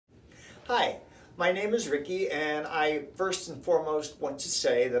Hi, my name is Ricky, and I first and foremost want to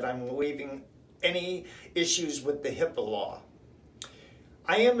say that I'm waiving any issues with the HIPAA law.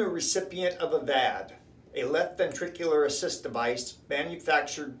 I am a recipient of a LVAD, a left ventricular assist device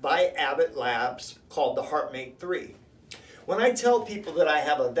manufactured by Abbott Labs called the HeartMate 3. When I tell people that I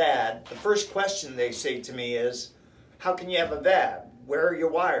have a LVAD, the first question they say to me is, how can you have a LVAD? Where are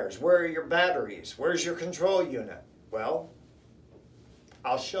your wires? Where are your batteries? Where's your control unit? Well,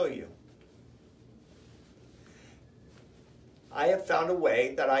 I'll show you. I have found a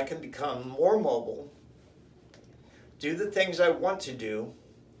way that I can become more mobile, do the things I want to do,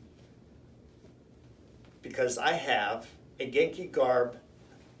 because I have a Genki Garb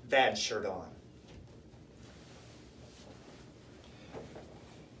LVAD shirt on.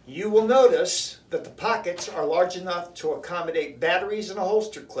 You will notice that the pockets are large enough to accommodate batteries and a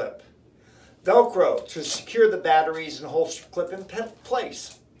holster clip, Velcro to secure the batteries and holster clip in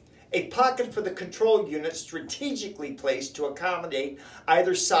place, a pocket for the control unit strategically placed to accommodate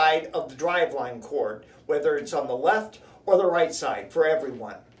either side of the driveline cord, whether it's on the left or the right side, for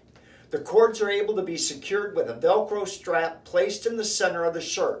everyone. The cords are able to be secured with a Velcro strap placed in the center of the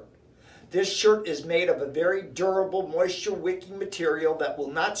shirt. This shirt is made of a very durable, moisture-wicking material that will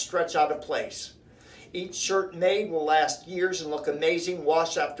not stretch out of place. Each shirt made will last years and look amazing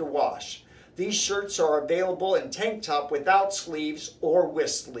wash after wash. These shirts are available in tank top without sleeves or with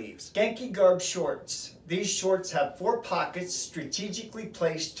sleeves. Genki Garb shorts. These shorts have 4 pockets strategically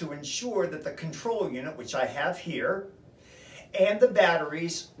placed to ensure that the control unit, which I have here, and the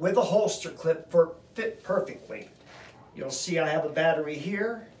batteries with a holster clip fit perfectly. You'll see I have a battery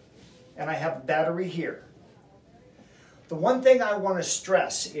here and I have a battery here. The one thing I want to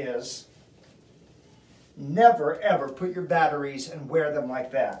stress is never ever put your batteries and wear them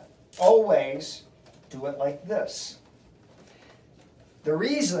like that. Always do it like this. The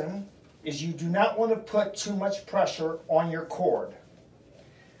reason is you do not want to put too much pressure on your cord.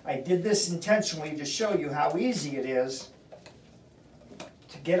 I did this intentionally to show you how easy it is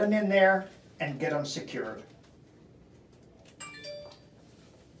to get them in there and get them secured.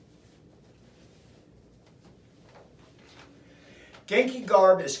 Genki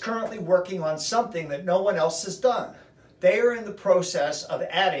Garb is currently working on something that no one else has done. They are in the process of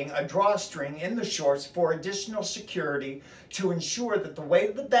adding a drawstring in the shorts for additional security to ensure that the weight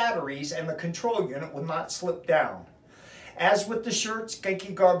of the batteries and the control unit will not slip down. As with the shirts,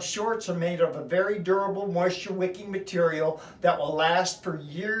 Genki Garb shorts are made of a very durable, moisture-wicking material that will last for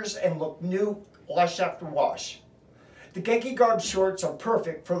years and look new wash after wash. The Genki Garb shorts are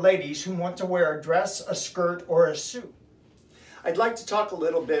perfect for ladies who want to wear a dress, a skirt, or a suit. I'd like to talk a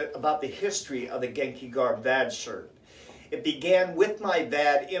little bit about the history of the Genki Garb LVAD shirt. It began with my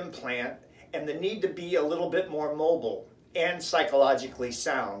LVAD implant and the need to be a little bit more mobile and psychologically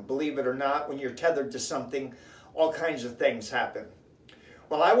sound. Believe it or not, when you're tethered to something, all kinds of things happen.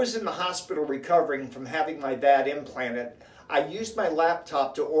 While I was in the hospital recovering from having my LVAD implanted, I used my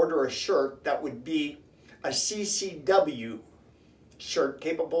laptop to order a shirt that would be a CCW shirt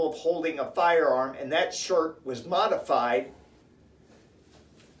capable of holding a firearm, and that shirt was modified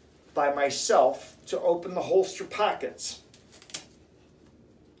by myself to open the holster pockets.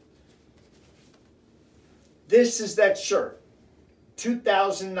 This is that shirt,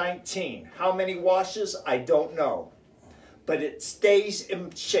 2019. How many washes? I don't know, but it stays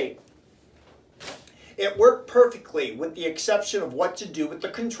in shape. It worked perfectly with the exception of what to do with the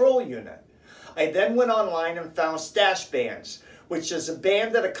control unit. I then went online and found stash bands, which is a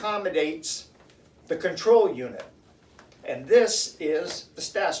band that accommodates the control unit. And this is the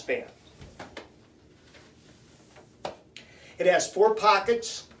stash band. It has 4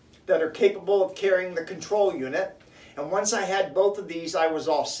 pockets that are capable of carrying the control unit. And once I had both of these, I was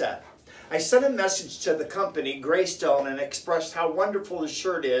all set. I sent a message to the company, Greystone, and expressed how wonderful the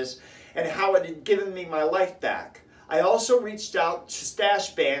shirt is and how it had given me my life back. I also reached out to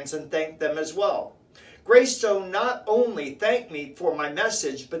stash bands and thanked them as well. Greystone not only thanked me for my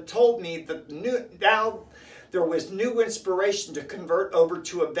message, but told me that now there was new inspiration to convert over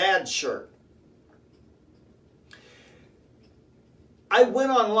to a LVAD shirt. I went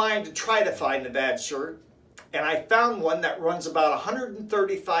online to try to find a LVAD shirt, and I found one that runs about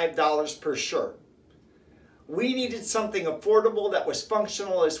 $135 per shirt. We needed something affordable that was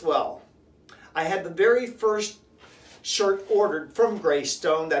functional as well. I had the very first shirt ordered from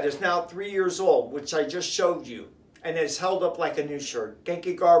Greystone that is now 3 years old, which I just showed you, and it's held up like a new shirt.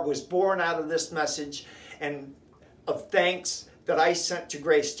 Genki Garb was born out of this message and of thanks that I sent to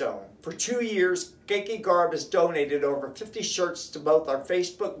Greystone. For 2 years, Genki Garb has donated over 50 shirts to both our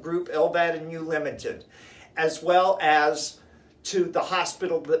Facebook group, LVAD and You Limited, as well as to the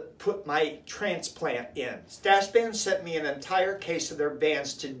hospital that put my transplant in. Stash Bands sent me an entire case of their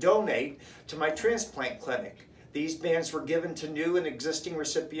bands to donate to my transplant clinic. These bands were given to new and existing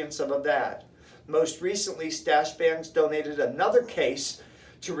recipients of LVAD. Most recently, Stash Bands donated another case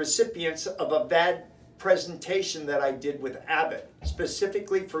to recipients of a LVAD presentation that I did with Abbott,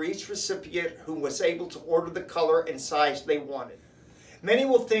 specifically for each recipient who was able to order the color and size they wanted. Many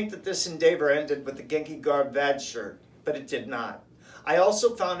will think that this endeavor ended with the Genki Garb VAD shirt, but it did not. I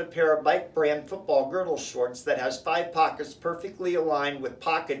also found a pair of Bike brand football girdle shorts that has 5 pockets perfectly aligned with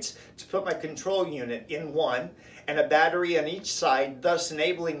pockets to put my control unit in one and a battery on each side, thus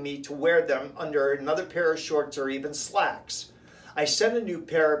enabling me to wear them under another pair of shorts or even slacks. I sent a new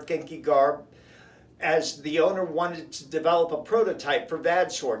pair of Genki Garb as the owner wanted to develop a prototype for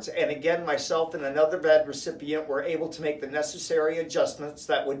VAD shorts, and again myself and another VAD recipient were able to make the necessary adjustments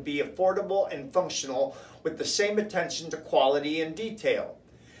that would be affordable and functional with the same attention to quality and detail.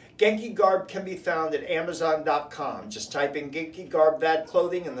 Genki Garb can be found at Amazon.com. Just type in Genki Garb VAD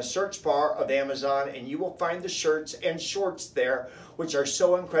clothing in the search bar of Amazon and you will find the shirts and shorts there, which are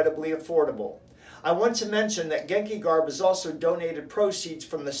so incredibly affordable. I want to mention that Genki Garb has also donated proceeds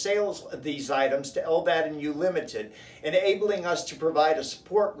from the sales of these items to LVAD and You Limited, enabling us to provide a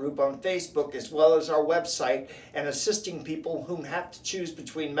support group on Facebook as well as our website and assisting people who have to choose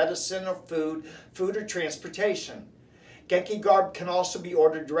between medicine or food or transportation. Genki Garb can also be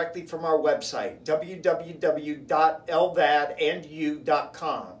ordered directly from our website,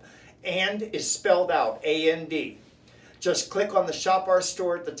 www.lvadandyou.com, and is spelled out A-N-D. Just click on the Shop Our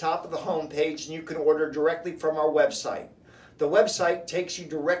Store at the top of the home page and you can order directly from our website. The website takes you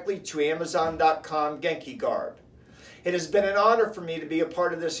directly to Amazon.com Genki Garb. It has been an honor for me to be a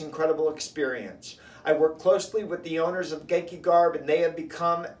part of this incredible experience. I work closely with the owners of Genki Garb and they have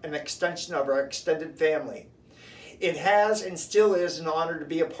become an extension of our extended family. It has and still is an honor to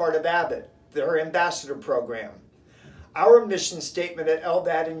be a part of Abbott, their ambassador program. Our mission statement at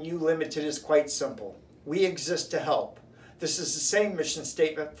LVAD and You Limited is quite simple. We exist to help. This is the same mission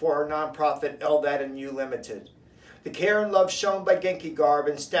statement for our nonprofit LVAD and You Limited. The care and love shown by Genki Garb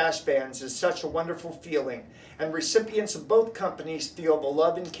and Stash Bands is such a wonderful feeling, and recipients of both companies feel the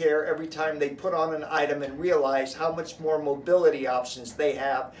love and care every time they put on an item and realize how much more mobility options they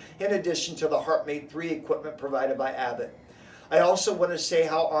have in addition to the HeartMate 3 equipment provided by Abbott. I also want to say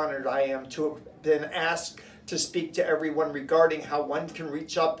how honored I am to have been asked to speak to everyone regarding how one can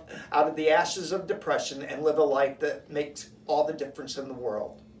reach up out of the ashes of depression and live a life that makes all the difference in the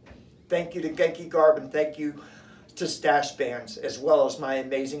world. Thank you to Genki Garb and thank you to Stash Bands as well as my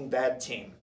amazing VAD team.